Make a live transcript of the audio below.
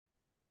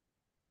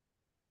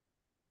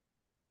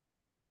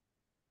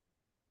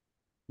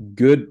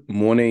Good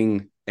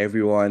morning,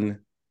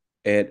 everyone.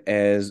 It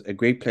is a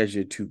great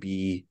pleasure to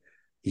be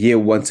here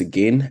once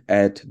again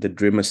at the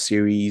Dreamer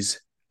Series,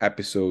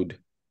 episode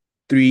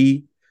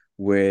 3,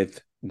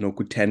 with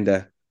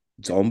Nokutenda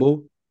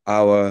Dzobo,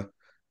 our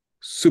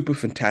super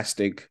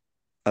fantastic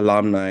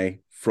alumni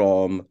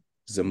from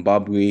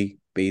Zimbabwe,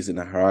 based in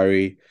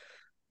Harare.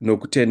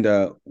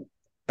 Nokutenda,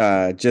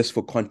 just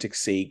for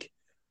context sake,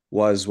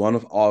 was one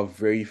of our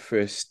very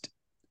first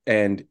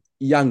and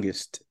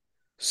youngest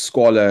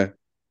scholar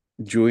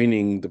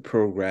joining the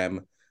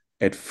program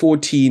at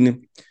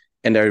 14.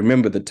 And I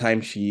remember the time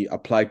she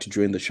applied to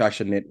join the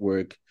Shasha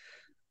network.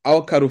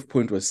 Our cutoff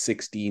point was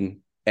 16,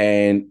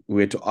 and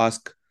we had to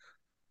ask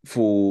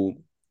for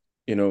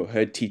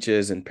her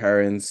teachers and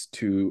parents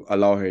to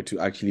allow her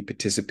to actually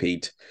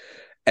participate.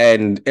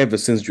 And ever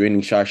since joining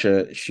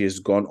Shasha, she has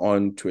gone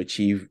on to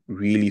achieve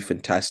really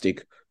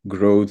fantastic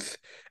growth,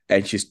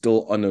 and she's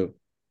still on a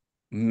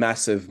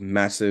massive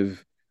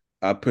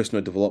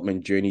personal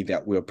development journey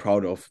that we're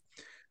proud of.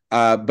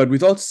 But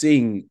without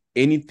saying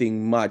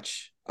anything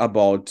much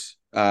about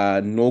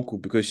Noku,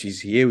 because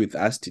she's here with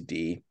us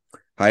today.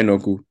 Hi,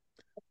 Noku.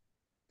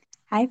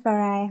 Hi,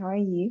 Farai. How are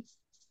you?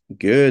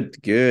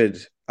 Good, good.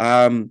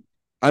 I'm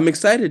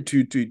excited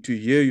to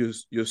hear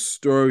your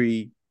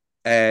story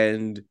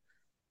and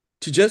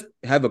to just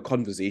have a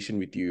conversation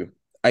with you.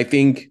 I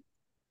think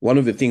one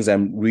of the things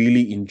I'm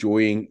really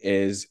enjoying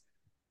is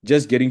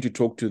just getting to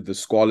talk to the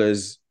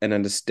scholars and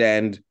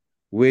understand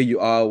where you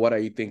are, what are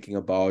you thinking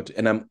about,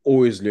 and I'm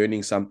always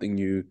learning something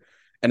new.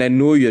 And I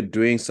know you're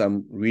doing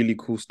some really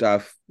cool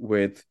stuff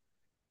with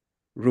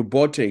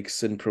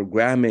robotics and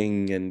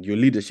programming and your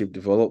leadership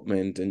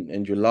development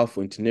and your love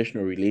for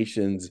international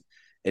relations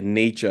and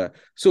nature.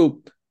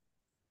 So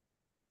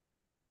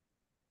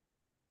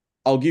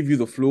I'll give you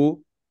the floor.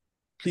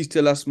 Please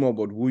tell us more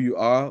about who you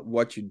are,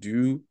 what you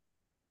do.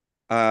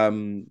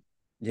 Um,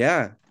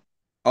 yeah,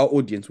 our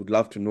audience would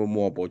love to know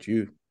more about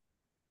you.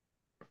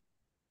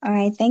 All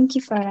right, thank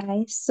you,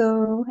 Farai.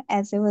 So,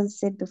 as it was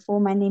said before,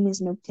 my name is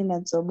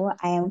Nokutenda Dzobo.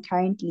 I am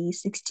currently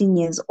 16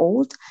 years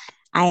old.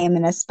 I am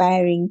an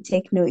aspiring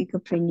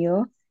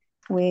techno-ecopreneur,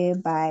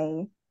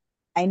 whereby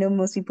I know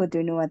most people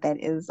don't know what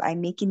that is. I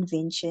make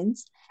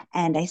inventions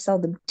and I sell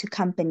them to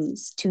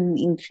companies to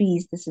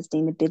increase the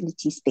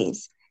sustainability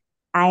space.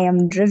 I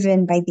am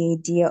driven by the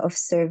idea of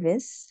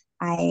service.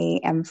 I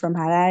am from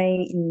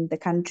Harare in the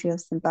country of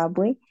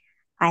Zimbabwe.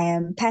 I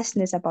am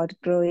passionate about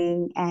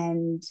growing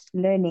and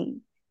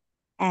learning.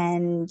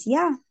 And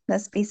yeah,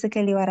 that's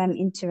basically what I'm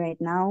into right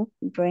now,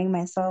 growing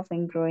myself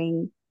and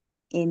growing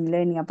in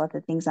learning about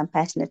the things I'm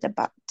passionate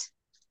about.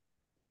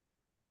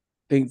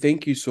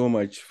 Thank you so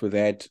much for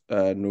that,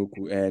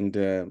 Noku.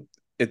 And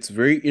it's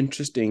very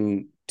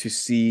interesting to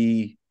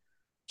see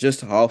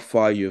just how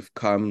far you've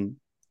come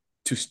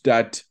to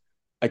start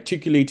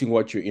articulating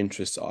what your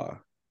interests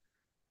are.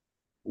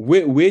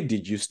 Where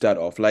did you start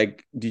off?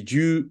 Like, did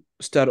you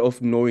start off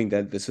knowing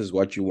that this is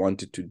what you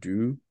wanted to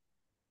do,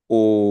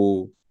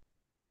 or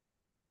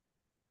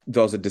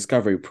there was a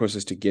discovery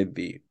process to get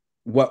there?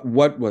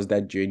 What was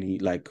that journey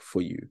like for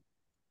you?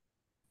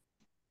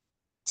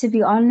 To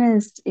be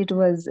honest, it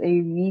was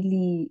a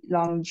really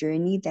long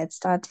journey that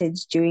started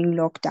during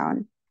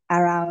lockdown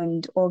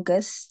around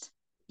August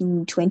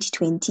in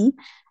 2020.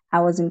 I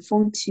was in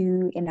Form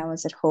 2 and I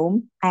was at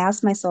home. I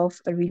asked myself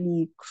a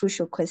really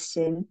crucial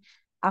question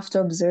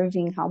after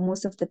observing how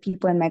most of the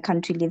people in my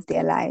country live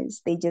their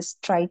lives. They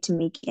just try to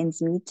make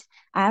ends meet.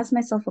 I asked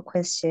myself a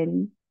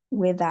question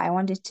whether I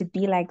wanted to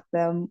be like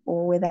them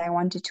or whether I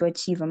wanted to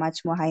achieve a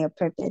much more higher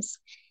purpose.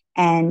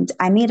 And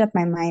I made up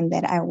my mind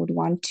that I would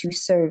want to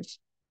serve.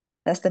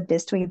 That's the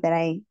best way that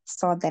I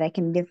saw that I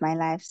can live my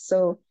life.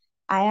 So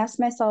I asked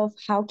myself,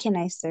 how can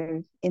I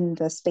serve in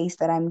the space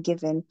that I'm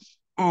given?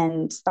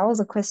 And that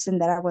was a question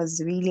that I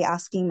was really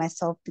asking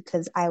myself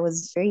because I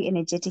was very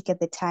energetic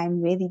at the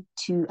time, ready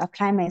to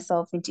apply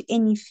myself into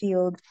any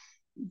field,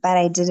 but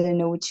I didn't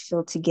know which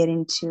field to get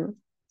into.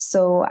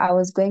 So I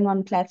was going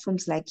on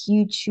platforms like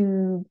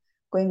YouTube,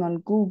 going on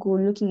Google,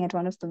 looking at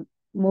one of the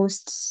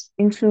most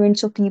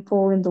influential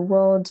people in the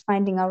world,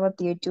 finding out what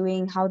they're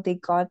doing, how they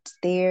got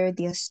there,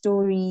 their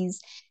stories.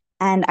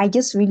 And I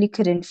just really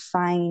couldn't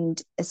find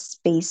a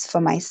space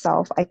for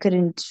myself. I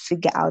couldn't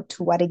figure out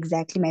what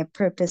exactly my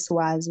purpose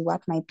was,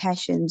 what my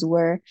passions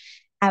were.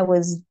 I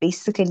was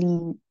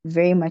basically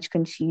very much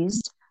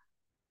confused.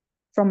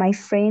 From my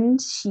friend,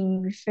 she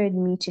referred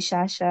me to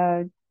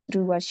Shasha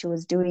through what she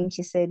was doing.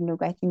 She said,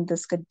 "Look, I think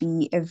this could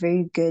be a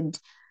very good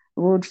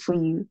road for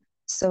you."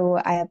 So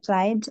I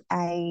applied.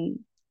 I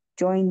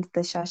joined the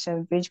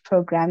Shasha Bridge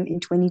program in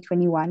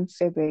 2021,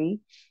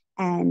 February.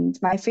 And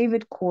my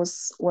favorite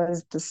course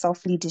was the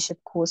self leadership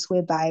course,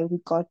 whereby we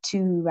got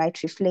to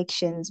write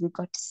reflections, we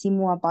got to see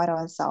more about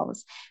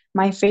ourselves.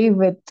 My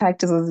favorite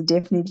practice was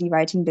definitely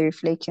writing the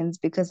reflections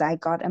because I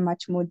got a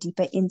much more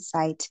deeper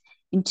insight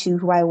into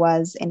who I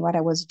was and what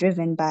I was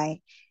driven by.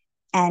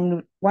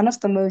 And one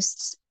of the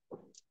most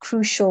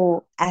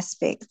crucial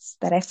aspects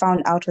that I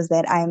found out was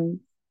that I'm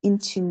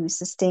into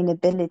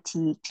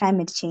sustainability,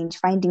 climate change,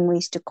 finding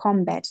ways to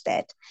combat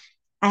that.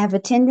 I have a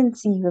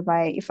tendency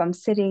whereby if I'm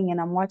sitting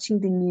and I'm watching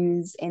the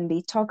news and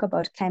they talk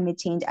about climate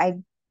change, I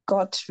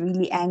got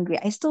really angry.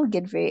 I still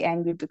get very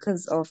angry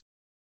because of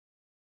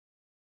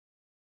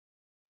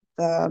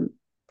the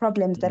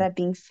problems that Mm. are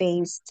being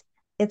faced.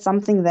 It's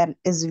something that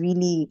is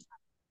really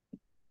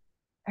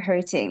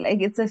hurting.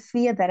 Like it's a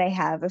fear that I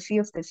have, a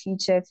fear of the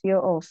future, fear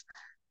of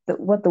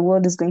what the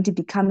world is going to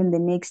become in the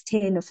next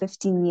 10 or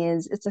 15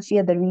 years. It's a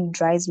fear that really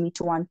drives me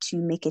to want to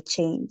make a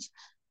change.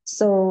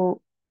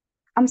 So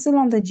I'm still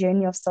on the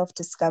journey of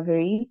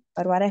self-discovery,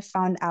 but what I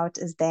found out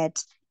is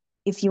that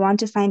if you want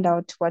to find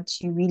out what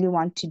you really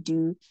want to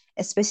do,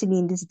 especially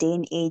in this day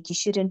and age, you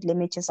shouldn't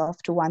limit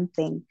yourself to one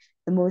thing.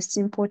 The most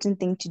important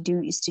thing to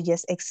do is to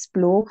just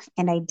explore.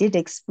 And I did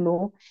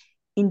explore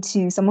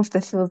into some of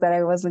the fields that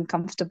I wasn't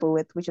comfortable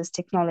with, which was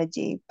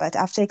technology. But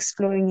after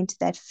exploring into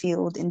that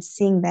field and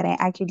seeing that I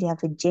actually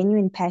have a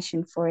genuine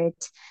passion for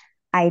it,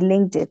 I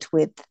linked it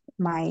with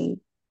my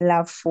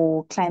love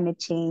for climate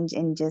change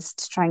and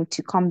just trying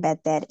to combat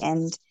that.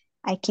 And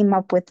I came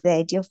up with the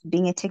idea of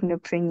being a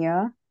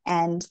technopreneur.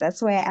 And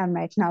that's where I am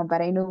right now.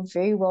 But I know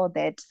very well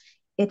that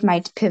it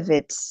might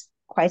pivot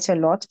quite a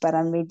lot, but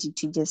I'm ready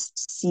to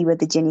just see where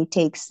the journey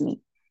takes me.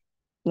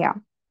 Yeah.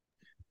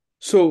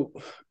 So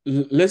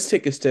let's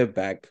take a step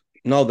back.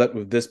 Now that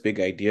with this big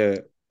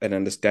idea and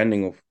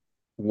understanding of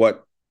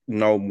what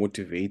now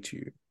motivates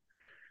you,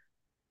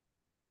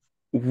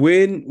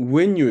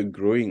 when you were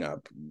growing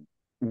up,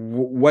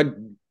 what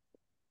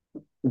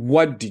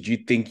did you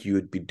think you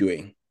would be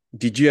doing?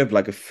 Did you have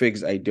like a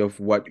fixed idea of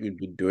what you'd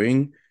be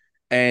doing?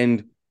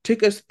 And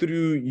take us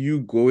through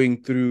you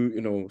going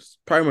through,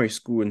 primary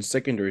school and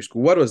secondary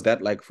school. What was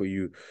that like for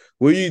you?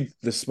 Were you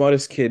the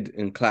smartest kid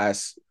in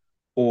class,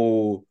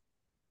 or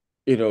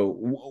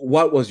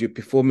what was your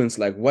performance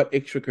like? What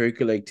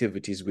extracurricular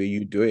activities were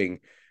you doing?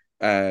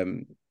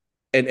 Um,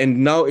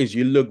 and now as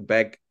you look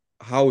back,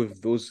 how have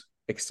those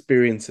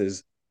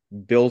experiences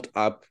built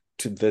up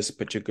to this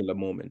particular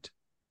moment?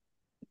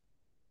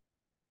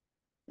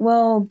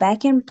 Well,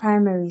 back in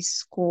primary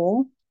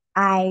school,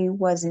 I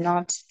was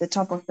not the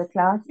top of the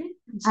class.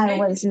 I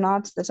was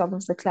not the top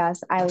of the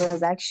class. I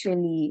was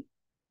actually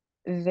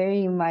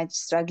very much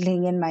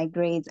struggling in my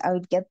grades. I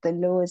would get the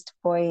lowest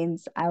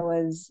points. I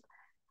was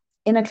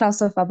in a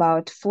class of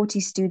about 40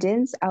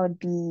 students. I would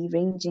be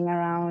ranging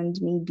around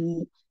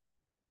maybe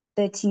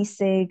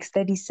 36,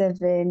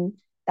 37.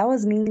 That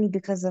was mainly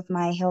because of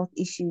my health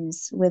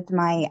issues with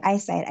my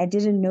eyesight. I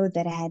didn't know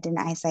that I had an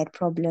eyesight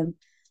problem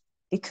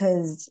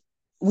because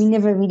we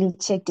never really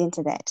checked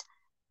into that.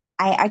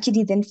 I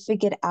actually then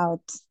figured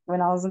out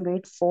when I was in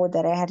grade four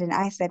that I had an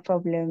eyesight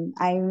problem.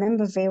 I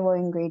remember very well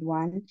in grade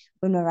one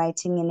when we're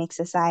writing an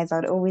exercise,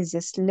 I'd always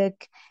just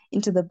look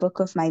into the book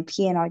of my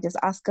peer and I'd just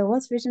ask her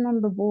what's written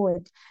on the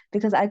board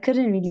because I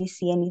couldn't really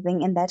see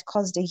anything, and that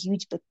caused a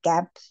huge big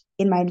gap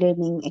in my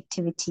learning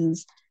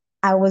activities.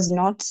 I was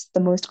not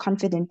the most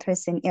confident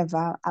person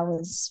ever. I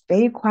was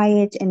very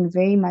quiet and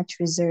very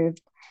much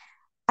reserved.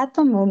 At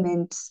the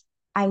moment,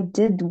 I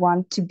did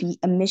want to be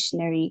a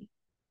missionary.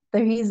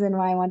 The reason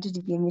why I wanted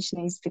to be a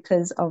missionary is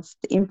because of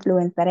the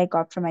influence that I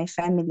got from my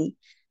family.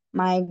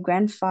 My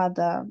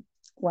grandfather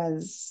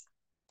was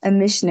a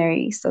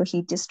missionary, so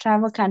he'd just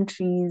travel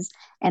countries,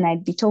 and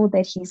I'd be told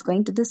that he's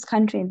going to this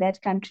country and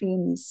that country,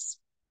 and he's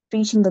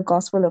preaching the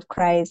gospel of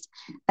Christ.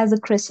 As a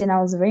Christian,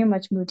 I was very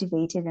much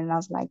motivated, and I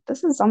was like,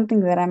 this is something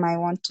that I might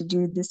want to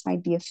do. This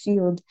might be a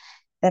field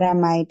that I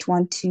might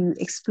want to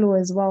explore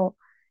as well.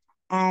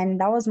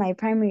 And that was my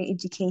primary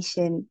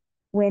education.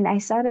 When I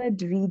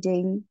started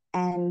reading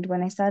and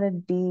when I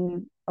started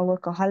being a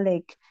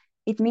workaholic,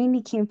 it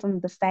mainly came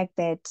from the fact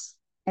that,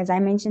 as I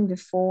mentioned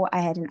before,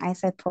 I had an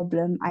eyesight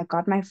problem. I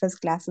got my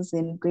first glasses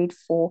in grade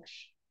four,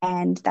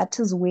 and that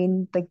was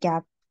when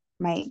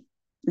my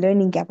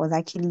learning gap was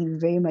actually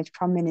very much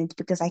prominent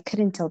because I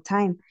couldn't tell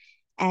time.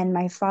 And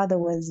my father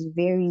was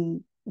very,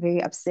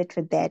 very upset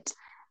with that.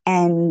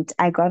 And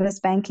I got a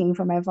spanking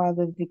from my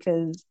father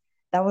because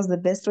that was the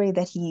best way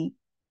that he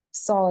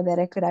saw that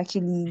I could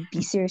actually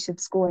be serious at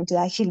school and to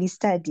actually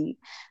study.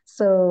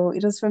 So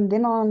it was from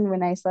then on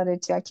when I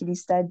started to actually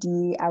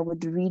study. I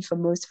would read for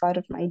most part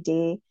of my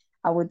day.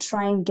 I would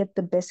try and get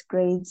the best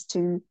grades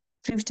to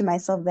prove to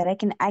myself that I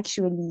can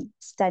actually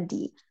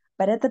study.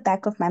 But at the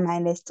back of my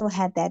mind, I still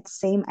had that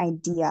same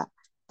idea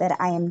that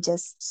I am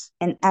just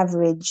an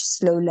average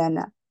slow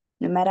learner.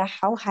 No matter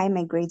how high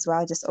my grades were,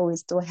 I just always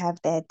still have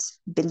that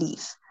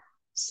belief.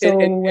 And So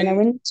and, when I and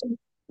went to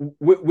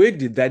where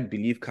did that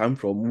belief come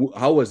from?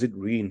 How was it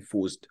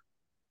reinforced?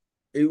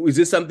 Is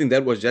this something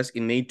that was just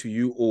innate to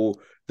you, or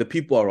the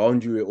people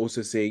around you were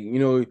also saying,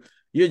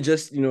 you're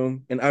just,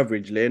 an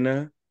average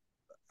learner.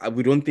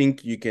 We don't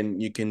think you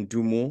can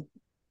do more.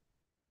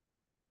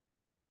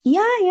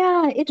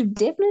 Yeah, it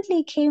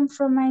definitely came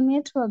from my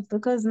network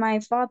because my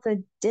father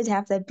did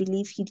have that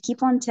belief. He'd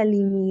keep on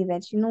telling me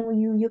that,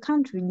 you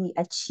can't really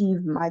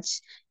achieve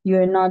much.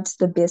 You're not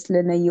the best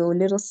learner. Your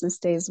little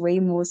sister is way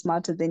more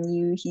smarter than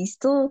you. He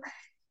still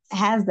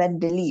has that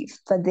belief.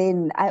 But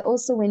then I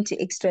also went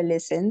to extra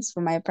lessons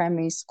for my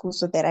primary school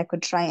so that I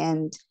could try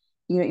and,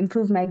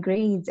 improve my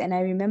grades. And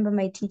I remember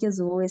my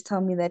teachers would always tell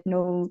me that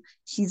no,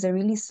 she's a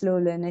really slow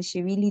learner.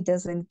 She really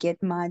doesn't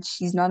get much.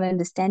 She's not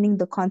understanding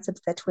the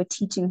concepts that we're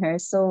teaching her.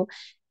 So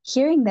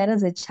hearing that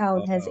as a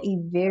child has Wow. a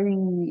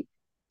very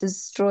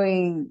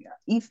destroying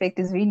effect,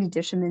 is really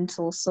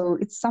detrimental. So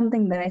it's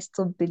something that I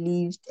still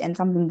believed and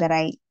something that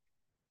I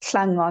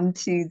clung on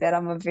to, that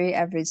I'm a very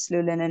average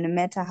slow learner, no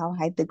matter how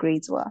high the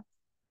grades were.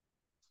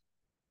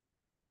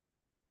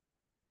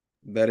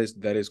 That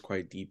is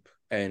quite deep.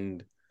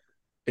 And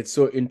it's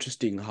so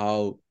interesting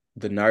how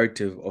the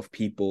narrative of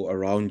people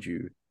around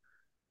you,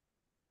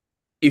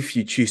 if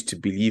you choose to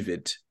believe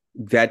it,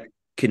 that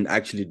can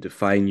actually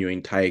define your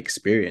entire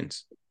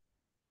experience.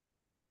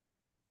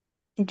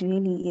 It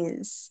really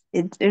is.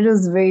 It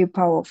was very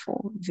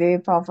powerful,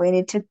 and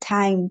it took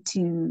time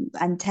to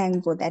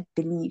untangle that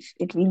belief.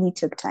 It really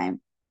took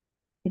time.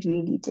 It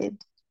really did.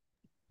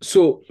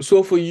 So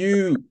for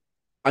you,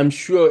 I'm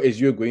sure as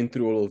you're going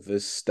through all of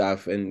this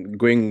stuff and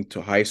going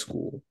to high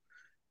school,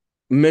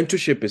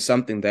 mentorship is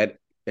something that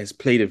has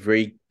played a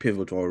very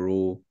pivotal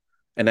role.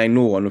 And I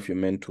know one of your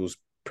mentors,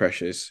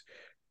 Precious.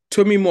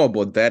 Tell me more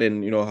about that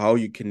and how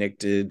you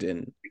connected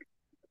and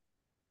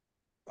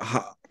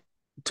how,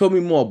 tell me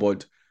more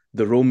about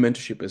the role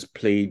mentorship has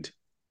played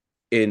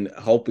in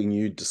helping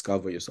you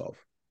discover yourself.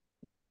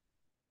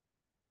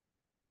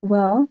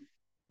 Well,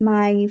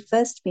 my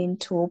first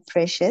mentor,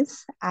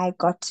 Precious, I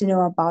got to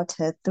know about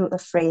her through a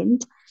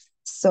friend.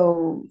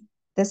 So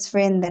this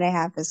friend that I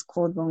have is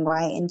called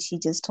Mongwai, and she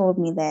just told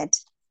me that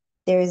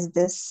there is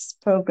this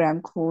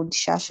program called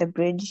Shasha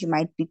Bridge. You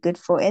might be good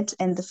for it.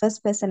 And the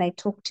first person I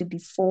talked to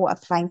before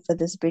applying for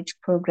this bridge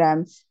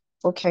program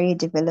for career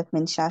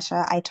development,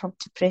 Shasha, I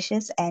talked to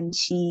Precious, and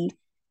she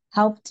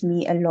helped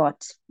me a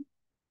lot.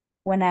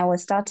 When I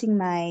was starting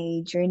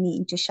my journey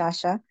into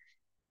Shasha,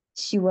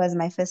 she was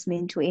my first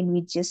mentor, and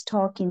we'd just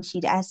talk, and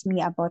she'd ask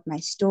me about my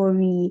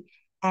story.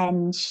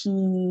 And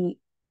she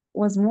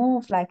was more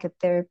of like a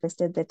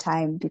therapist at the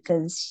time,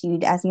 because she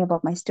would ask me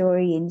about my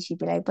story, and she'd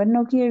be like, but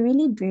no, you're a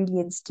really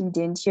brilliant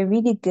student, you're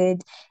really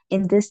good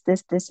in this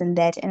and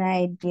that. And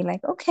I'd be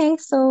like, okay.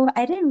 So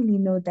I didn't really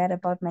know that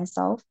about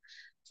myself.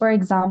 For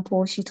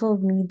example, she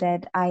told me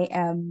that I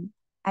am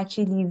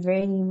actually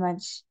very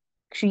much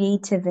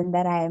creative and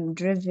that I am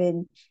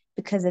driven,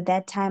 because at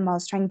that time I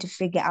was trying to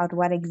figure out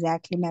what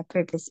exactly my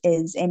purpose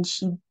is. And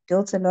she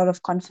built a lot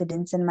of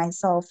confidence in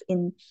myself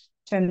in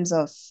terms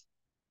of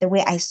the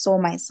way I saw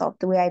myself,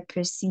 the way I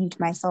perceived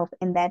myself,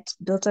 and that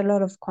built a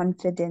lot of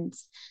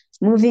confidence.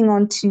 Moving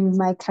on to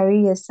my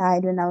career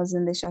side, when I was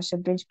in the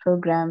Shasha Bridge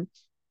program,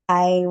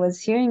 I was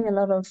hearing a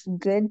lot of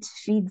good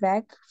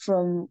feedback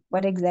from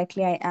what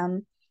exactly I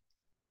am.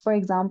 For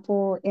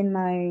example, in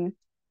my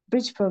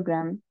bridge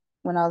program,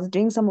 when I was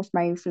doing some of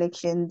my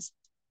reflections,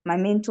 my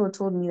mentor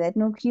told me that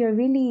no, you have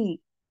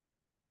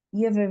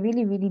a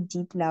really, really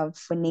deep love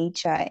for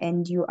nature,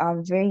 and you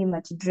are very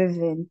much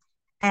driven.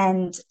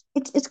 And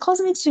it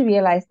caused me to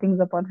realize things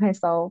about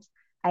myself.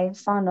 I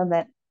found out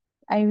that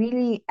I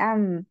really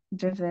am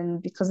driven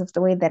because of the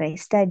way that I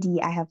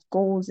study. I have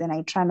goals and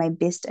I try my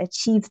best to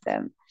achieve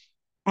them.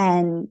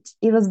 And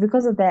it was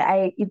because of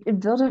that, it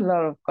built a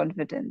lot of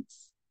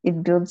confidence.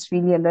 It builds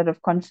really a lot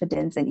of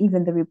confidence. And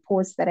even the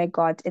reports that I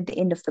got at the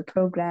end of the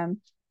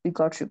program, we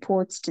got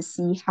reports to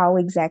see how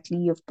exactly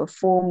you've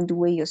performed,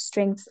 where your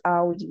strengths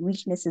are, where your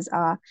weaknesses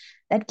are.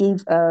 That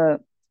gave a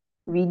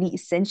really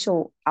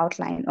essential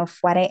outline of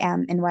what I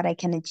am and what I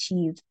can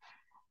achieve.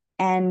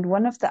 And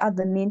one of the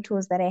other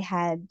mentors that I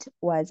had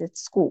was at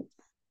school,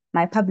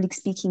 my public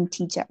speaking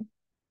teacher.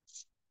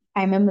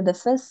 I remember the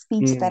first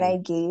speech that Mm. I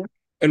gave,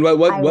 And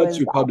what's I was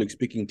your public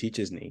speaking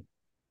teacher's name?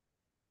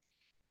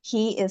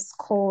 He is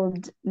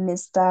called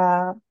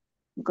Mr.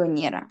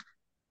 Gonyera.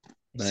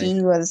 Nice.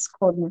 He was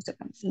called Mr.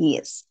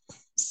 Yes.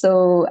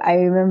 So I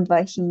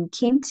remember he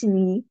came to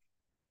me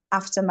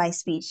after my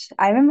speech.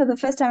 I remember the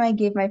first time I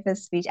gave my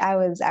first speech, I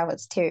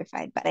was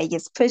terrified, but I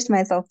just pushed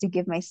myself to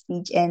give my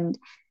speech, and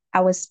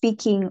I was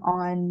speaking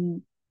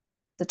on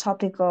the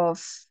topic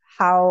of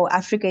how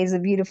Africa is a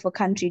beautiful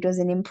country. It was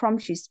an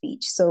impromptu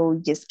speech. So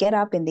just get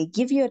up and they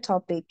give you a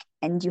topic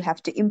and you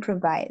have to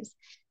improvise.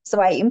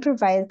 So I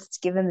improvised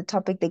given the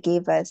topic they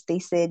gave us. They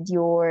said,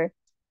 you're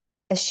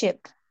a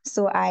ship.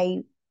 So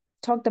I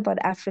talked about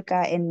Africa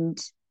and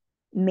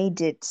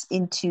made it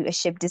into a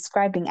ship,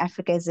 describing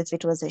Africa as if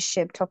it was a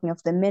ship, talking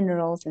of the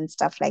minerals and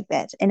stuff like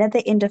that. And at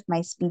the end of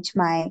my speech,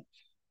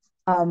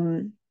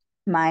 um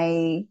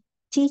my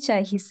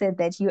teacher, he said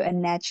that you're a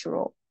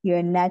natural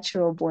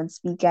born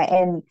speaker.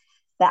 And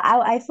that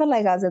I felt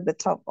like I was at the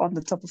top, on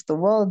the top of the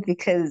world,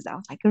 because I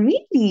was like,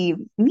 really,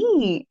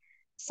 me?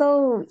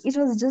 So it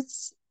was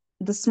just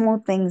the small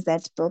things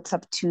that built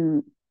up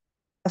to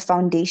a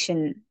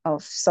foundation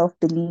of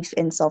self-belief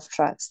and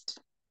self-trust.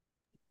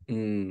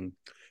 Mm.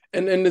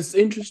 And it's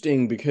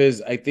interesting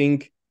because I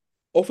think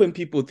often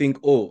people think,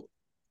 oh,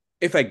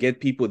 if I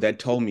get people that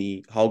tell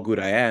me how good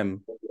I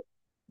am,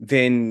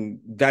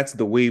 then that's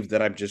the wave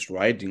that I'm just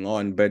riding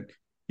on. But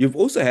you've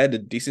also had a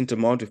decent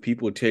amount of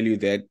people tell you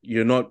that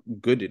you're not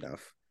good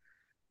enough.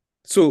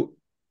 So,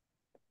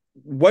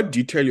 what do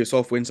you tell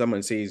yourself when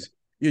someone says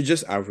you're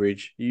just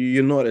average,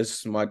 you're not as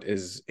smart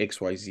as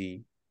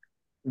XYZ?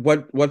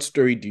 What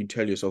story do you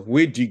tell yourself?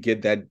 Where do you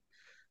get that,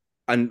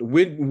 and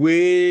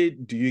where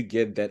do you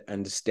get that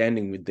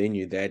understanding within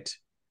you that,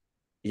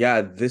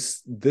 yeah,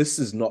 this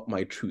is not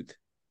my truth?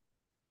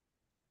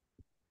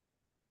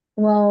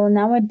 Well,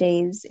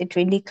 nowadays, it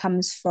really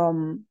comes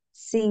from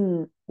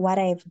seeing what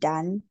I've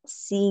done,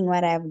 seeing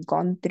what I've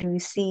gone through,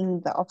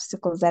 seeing the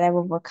obstacles that I've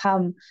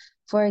overcome.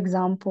 For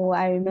example,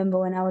 I remember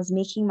when I was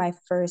making my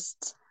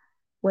first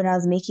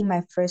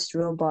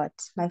robot,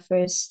 my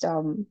first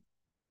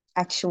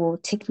actual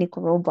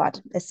technical robot,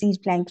 a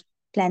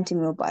planting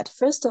robot.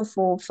 First of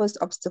all, first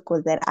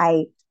obstacle that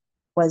I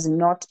was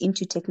not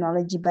into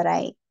technology, but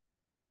I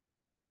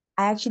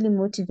actually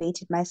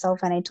motivated myself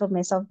and I told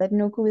myself that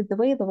no, with the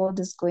way the world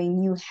is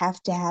going, you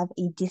have to have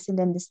a decent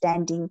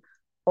understanding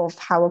of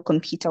how a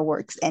computer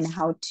works and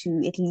how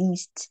to at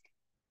least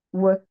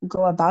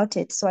go about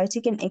it. So I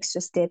took an extra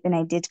step and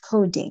I did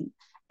coding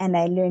and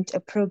I learned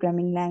a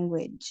programming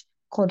language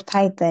called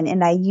Python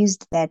and I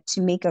used that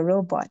to make a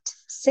robot.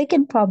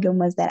 Second problem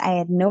was that I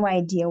had no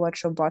idea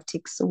what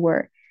robotics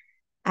were.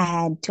 I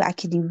had to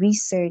actually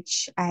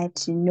research. I had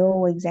to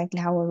know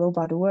exactly how a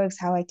robot works,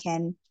 how I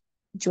can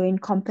join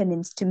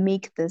components to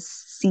make this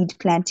seed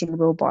planting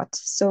robot.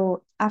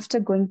 So after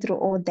going through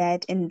all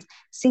that and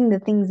seeing the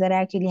things that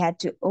I actually had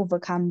to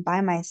overcome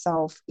by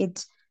myself,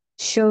 it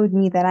showed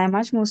me that I'm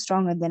much more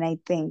stronger than I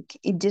think.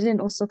 It didn't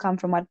also come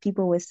from what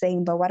people were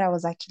saying, but what I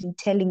was actually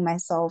telling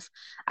myself.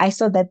 I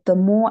saw that the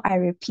more I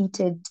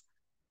repeated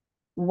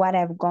what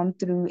I've gone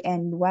through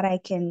and what I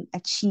can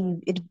achieve,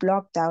 it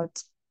blocked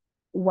out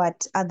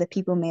what other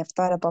people may have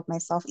thought about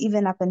myself,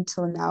 even up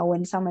until now,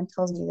 when someone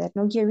tells me that,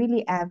 no, you're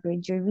really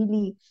average, you're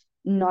really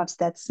not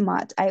that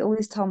smart. I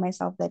always tell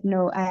myself that,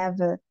 no, I have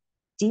a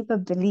deeper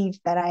belief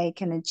that I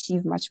can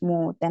achieve much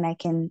more than I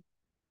can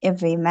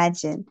ever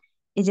imagine.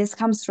 It just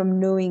comes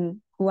from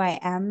knowing who I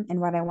am and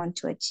what I want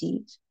to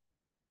achieve.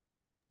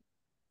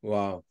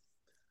 Wow.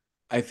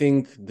 I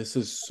think this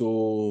is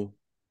so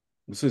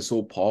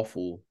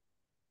powerful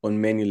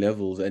on many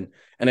levels. And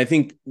I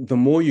think the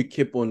more you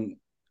keep on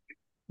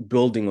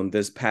building on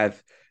this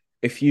path,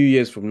 a few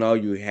years from now,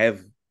 you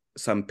have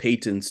some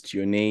patents to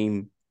your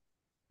name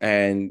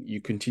and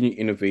you continue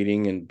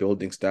innovating and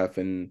building stuff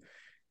and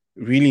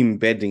really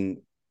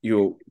embedding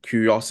your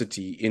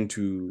curiosity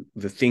into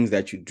the things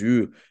that you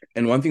do.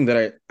 And one thing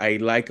that I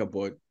like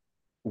about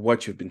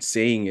what you've been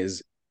saying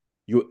is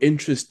your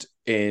interest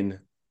in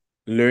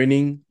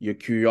learning, your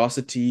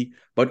curiosity,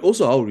 but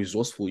also how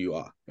resourceful you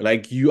are.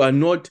 Like you are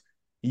not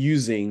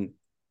using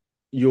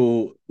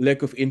your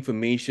lack of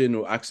information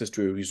or access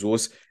to a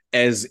resource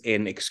as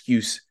an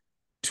excuse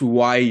to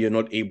why you're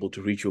not able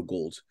to reach your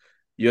goals.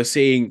 You're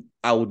saying,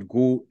 I would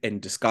go and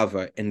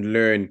discover and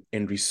learn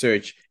and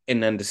research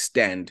and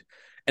understand.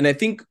 And I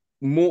think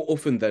more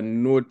often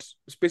than not,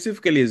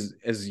 specifically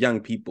as young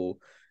people,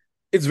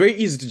 it's very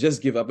easy to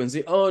just give up and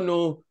say, oh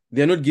no,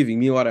 they're not giving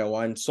me what I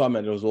want, so I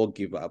might as well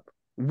give up.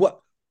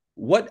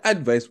 What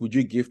advice would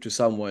you give to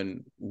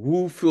someone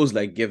who feels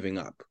like giving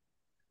up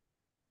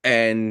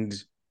and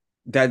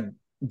that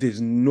there's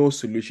no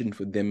solution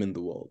for them in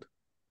the world?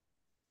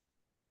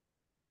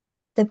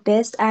 The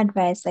best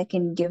advice I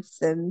can give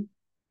them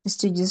is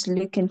to just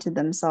look into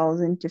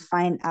themselves and to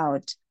find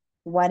out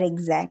what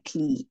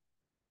exactly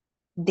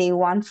they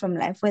want from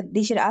life. But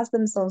they should ask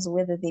themselves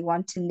whether they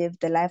want to live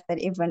the life that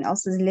everyone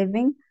else is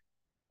living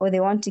or they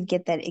want to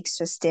get that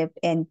extra step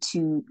and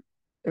to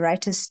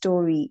write a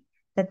story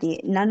that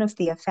none of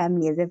their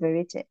family has ever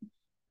written.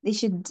 They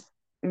should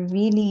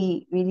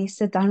really, really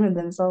sit down with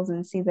themselves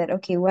and see that,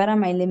 okay, what are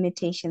my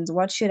limitations?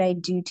 What should I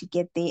do to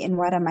get there? And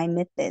what are my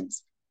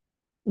methods?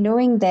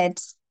 Knowing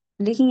that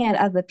looking at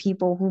other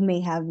people who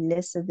may have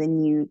lesser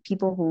than you,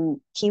 people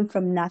who came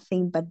from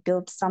nothing but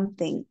built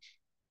something,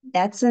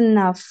 that's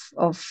enough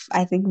of,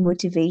 I think,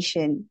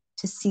 motivation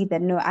to see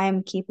that no, I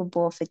am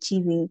capable of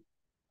achieving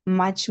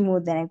much more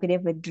than I could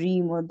ever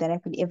dream or that I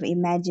could ever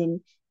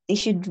imagine. They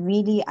should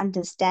really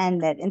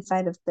understand that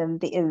inside of them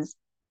there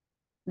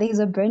is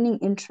a burning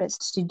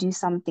interest to do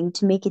something,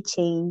 to make a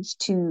change,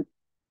 to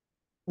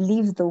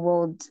leave the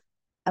world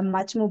a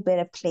much more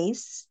better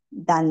place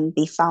than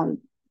they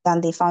found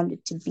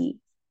it to be.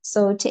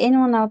 So to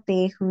anyone out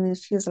there who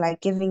feels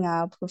like giving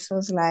up, who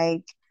feels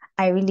like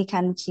I really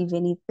can't achieve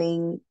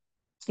anything,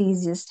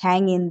 please just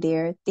hang in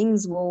there.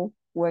 Things will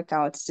work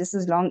out. Just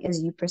as long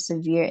as you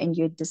persevere and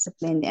you're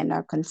disciplined and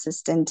are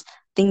consistent,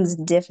 things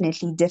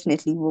definitely,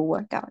 definitely will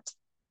work out.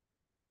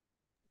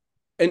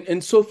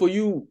 And so for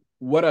you,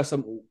 what are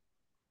some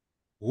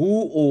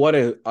who or what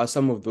are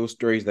some of those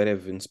stories that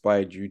have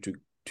inspired you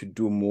to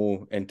do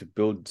more and to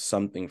build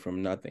something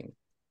from nothing?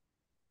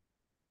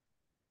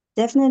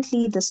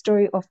 Definitely the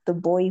story of the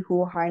boy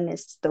who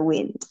harnessed the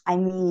wind. I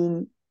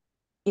mean,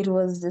 it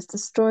was just a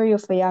story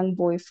of a young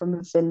boy from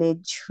a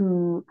village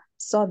who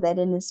saw that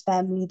in his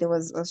family there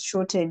was a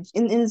shortage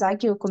in his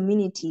actual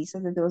community, so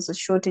that there was a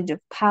shortage of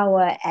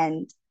power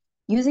and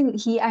using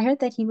he I heard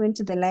that he went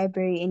to the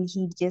library and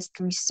he just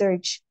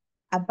researched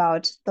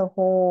about the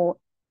whole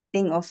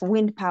thing of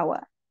wind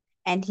power,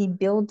 and he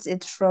built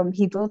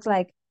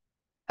like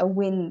a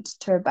wind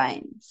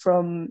turbine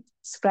from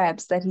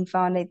scraps that he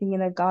found, I think,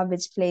 in a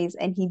garbage place.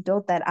 And he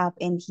built that up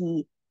and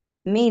he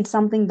made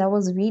something that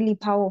was really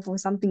powerful,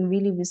 something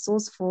really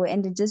resourceful.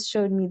 And it just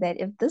showed me that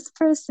if this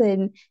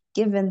person,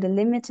 given the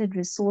limited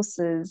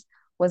resources,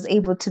 was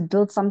able to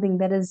build something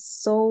that is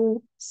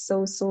so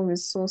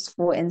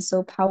resourceful and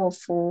so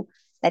powerful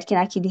that can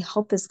actually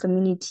help his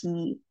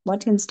community,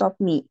 what can stop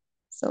me?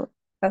 So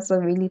that's a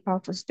really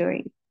powerful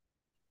story.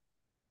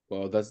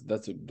 Well,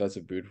 that's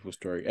a beautiful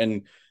story.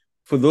 And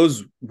for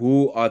those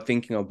who are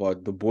thinking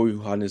about The Boy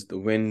Who Harnessed the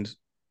Wind,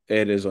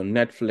 it is on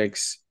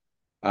Netflix.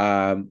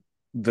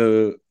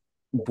 The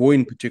boy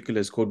in particular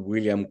is called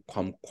William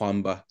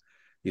Kwamba.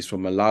 He's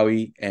from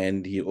Malawi,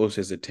 and he also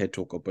has a TED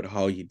talk about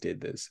how he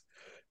did this.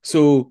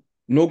 So,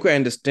 Noko, I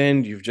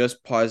understand you've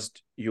just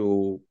passed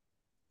your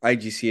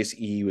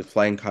IGCSE with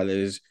flying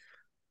colors.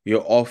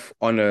 You're off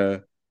on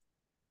a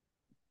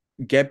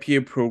gap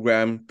year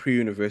program,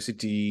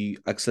 pre-university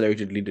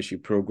accelerated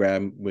leadership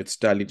program with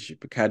Star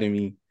Leadership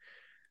Academy.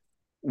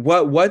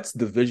 What's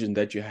the vision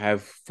that you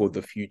have for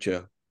the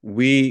future?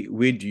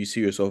 Where do you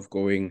see yourself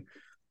going?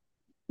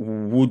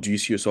 Who do you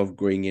see yourself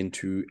growing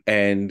into?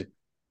 And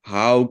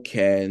how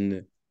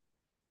can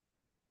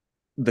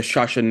the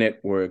Shasha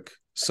network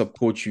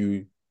support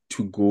you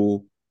to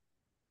go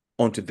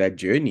onto that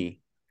journey?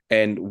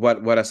 And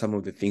what are some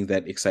of the things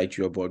that excite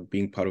you about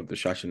being part of the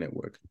Shasha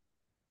network?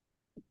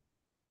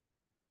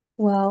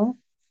 Well,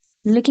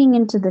 looking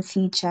into the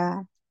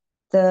future,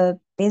 the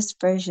best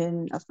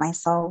version of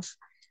myself,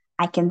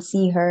 I can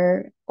see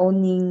her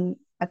owning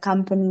a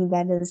company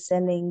that is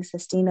selling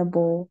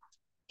sustainable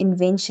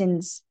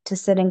inventions to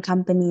certain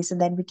companies so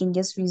that we can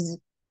just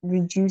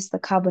reduce the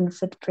carbon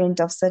footprint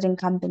of certain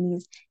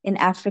companies in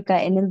Africa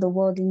and in the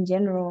world in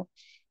general.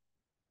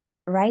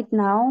 Right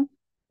now,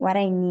 what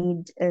I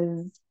need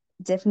is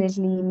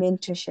definitely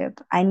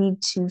mentorship. I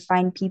need to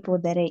find people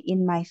that are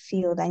in my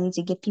field. I need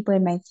to get people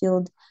in my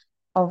field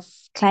of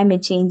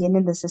climate change and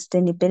in the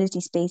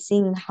sustainability space,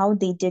 seeing how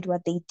they did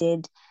what they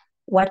did,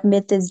 what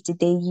methods did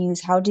they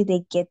use, how did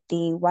they get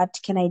there, what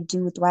can I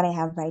do with what I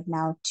have right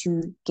now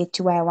to get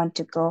to where I want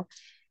to go.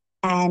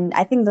 And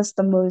I think that's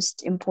the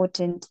most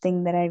important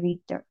thing that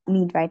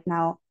need right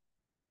now.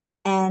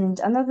 And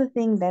another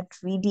thing that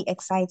really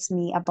excites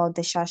me about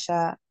the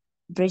Shasha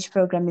Bridge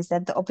program is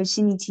that the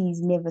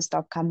opportunities never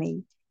stop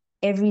coming.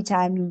 Every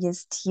time you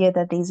just hear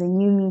that there's a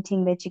new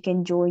meeting that you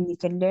can join, you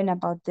can learn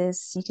about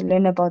this, you can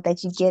learn about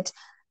that, you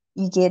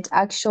get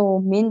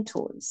actual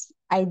mentors.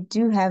 I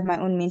do have my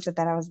own mentor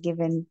that I was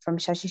given from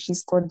Shasha.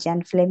 She's called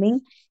Jan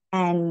Fleming.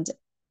 And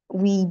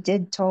we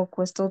did talk,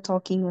 we're still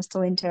talking, we're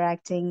still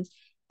interacting.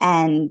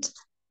 And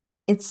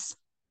it's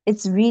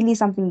it's really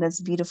something that's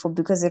beautiful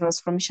because it was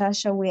from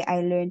Shasha where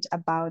I learned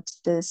about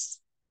this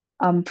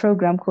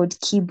program called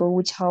Kibo,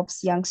 which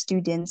helps young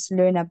students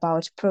learn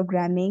about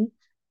programming,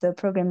 the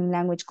programming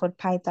language called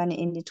Python,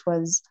 and it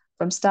was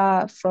from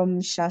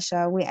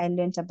Shasha where I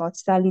learned about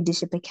Star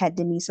Leadership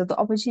Academy. So the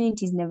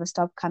opportunities never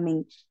stop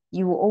coming.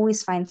 You will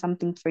always find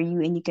something for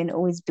you, and you can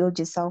always build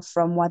yourself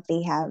from what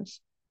they have.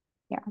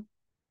 Yeah.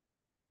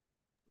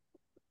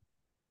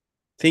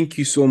 Thank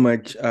you so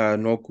much,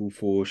 Noku,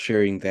 for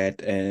sharing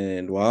that.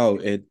 And wow,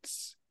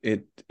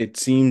 it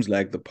seems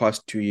like the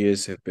past 2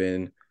 years have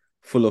been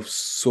full of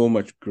so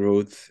much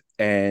growth,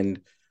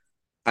 and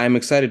I'm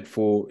excited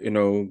for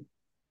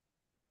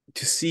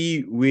to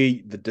see where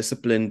the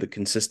discipline, the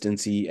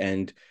consistency,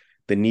 and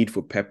the need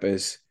for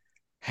purpose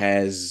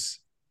has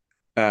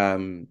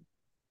um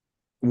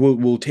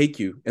will take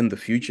you in the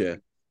future.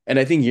 And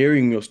I think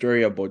hearing your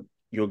story about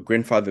your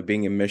grandfather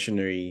being a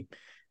missionary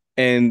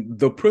and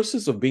the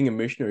process of being a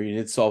missionary in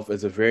itself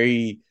is a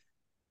very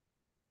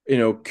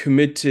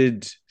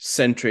committed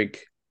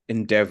centric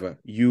endeavor.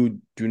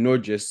 You do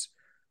not just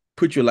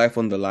put your life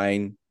on the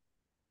line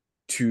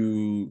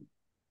to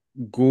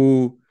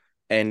go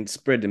and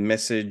spread a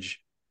message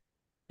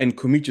and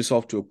commit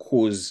yourself to a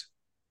cause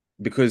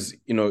because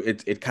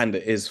it kind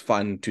of is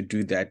fun to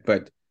do that,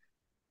 but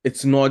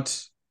it's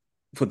not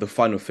for the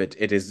fun of it.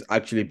 It is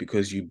actually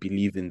because you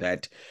believe in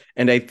that.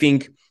 And I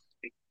think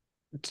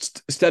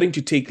starting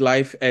to take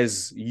life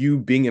as you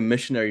being a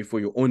missionary for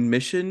your own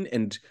mission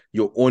and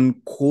your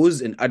own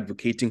cause and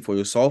advocating for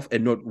yourself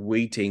and not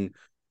waiting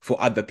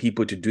for other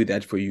people to do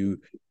that for you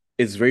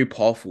is very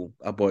powerful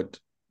about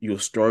your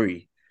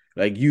story.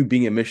 Like you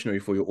being a missionary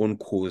for your own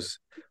cause,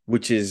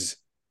 which is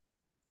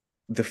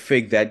the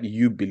fact that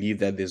you believe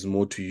that there's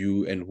more to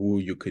you and who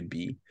you could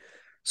be.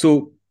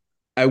 So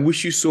I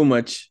wish you so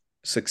much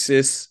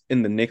success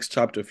in the next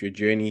chapter of your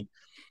journey.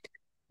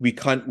 We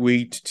can't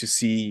wait to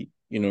see,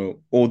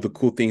 all the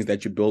cool things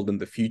that you build in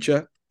the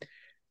future.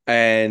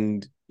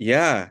 And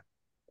yeah,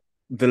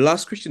 the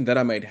last question that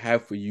I might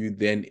have for you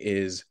then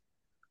is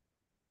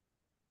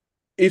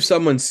if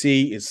someone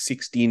say is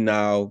 16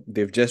 now,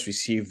 they've just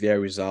received their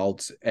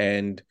results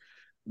and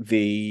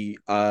they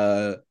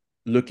are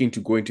looking to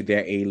go into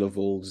their A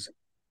levels,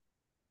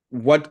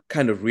 what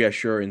kind of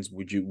reassurance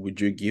would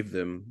you give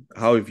them?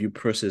 How have you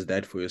processed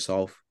that for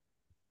yourself?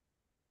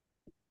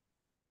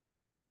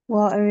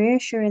 Well, a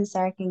reassurance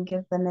that I can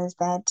give them is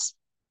that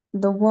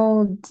the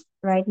world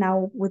right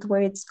now, with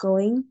where it's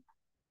going,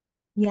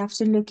 you have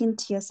to look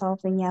into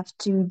yourself and you have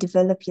to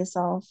develop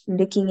yourself,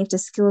 looking into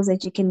skills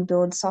that you can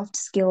build, soft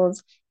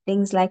skills,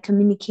 things like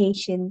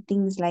communication,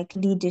 things like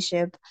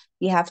leadership.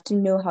 You have to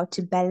know how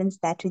to balance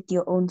that with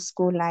your own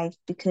school life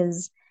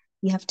because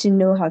you have to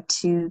know how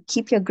to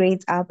keep your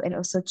grades up and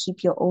also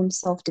keep your own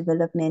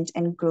self-development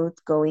and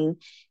growth going.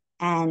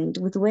 And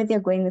with where they're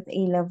going with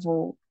A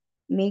level,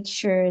 make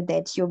sure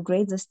that your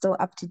grades are still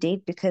up to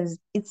date because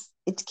it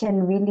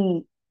can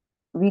really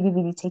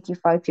take you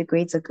far if your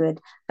grades are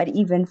good, but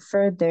even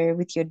further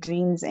with your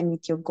dreams and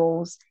with your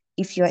goals,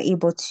 if you're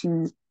able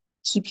to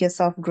keep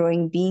yourself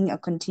growing, being a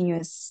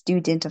continuous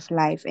student of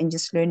life and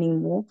just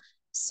learning more.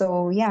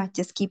 So, yeah,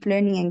 just keep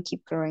learning and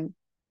keep growing.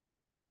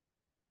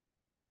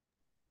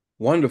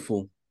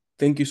 Wonderful.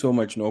 Thank you so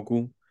much,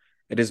 Noku.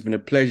 It has been a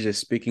pleasure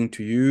speaking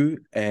to you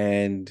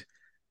and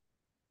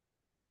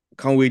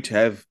can't wait to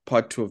have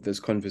part two of this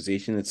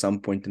conversation at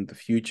some point in the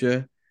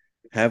future.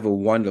 Have a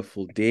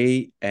wonderful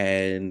day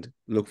and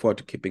look forward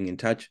to keeping in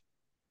touch.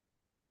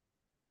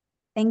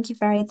 Thank you,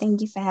 Farah.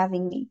 Thank you for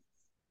having me.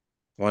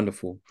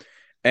 Wonderful.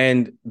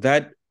 And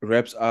that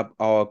wraps up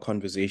our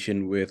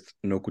conversation with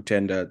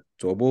Nokutenda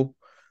Dzobo.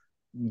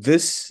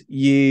 This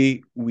year,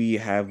 we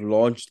have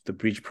launched the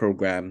Bridge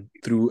program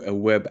through a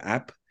web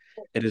app.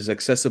 It is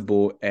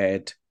accessible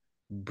at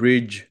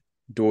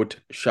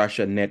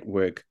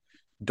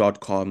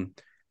bridge.shashanetwork.com.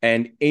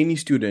 And any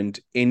student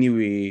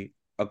anywhere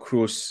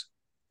across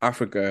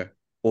Africa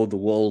or the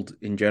world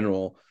in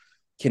general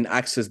can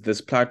access this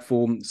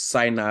platform,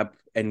 sign up,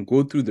 and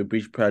go through the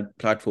Bridge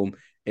platform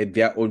at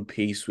their own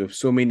pace with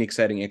so many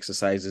exciting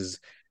exercises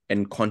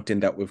and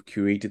content that we've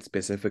curated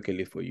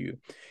specifically for you.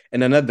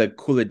 And another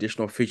cool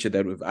additional feature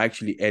that we've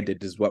actually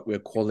added is what we're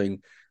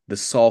calling the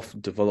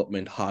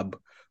self-development hub,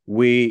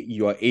 where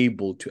you are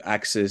able to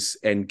access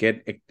and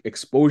get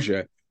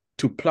exposure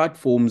to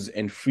platforms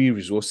and free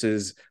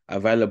resources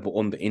available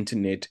on the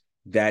internet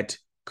that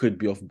could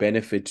be of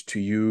benefit to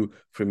you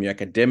from your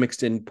academic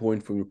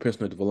standpoint, from your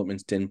personal development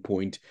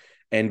standpoint.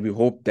 And we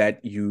hope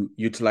that you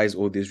utilize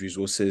all these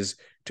resources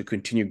to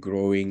continue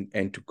growing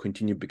and to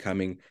continue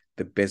becoming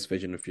the best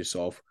version of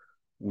yourself.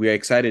 We are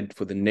excited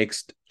for the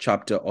next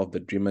chapter of the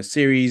Dreamer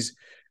series,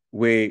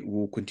 where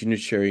we'll continue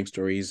sharing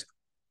stories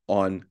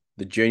on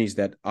the journeys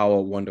that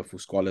our wonderful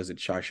scholars at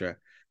Shasha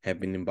have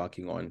been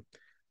embarking on.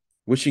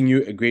 Wishing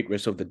you a great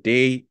rest of the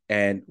day,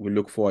 and we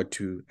look forward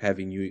to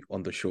having you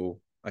on the show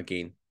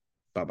again.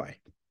 Bye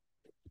bye.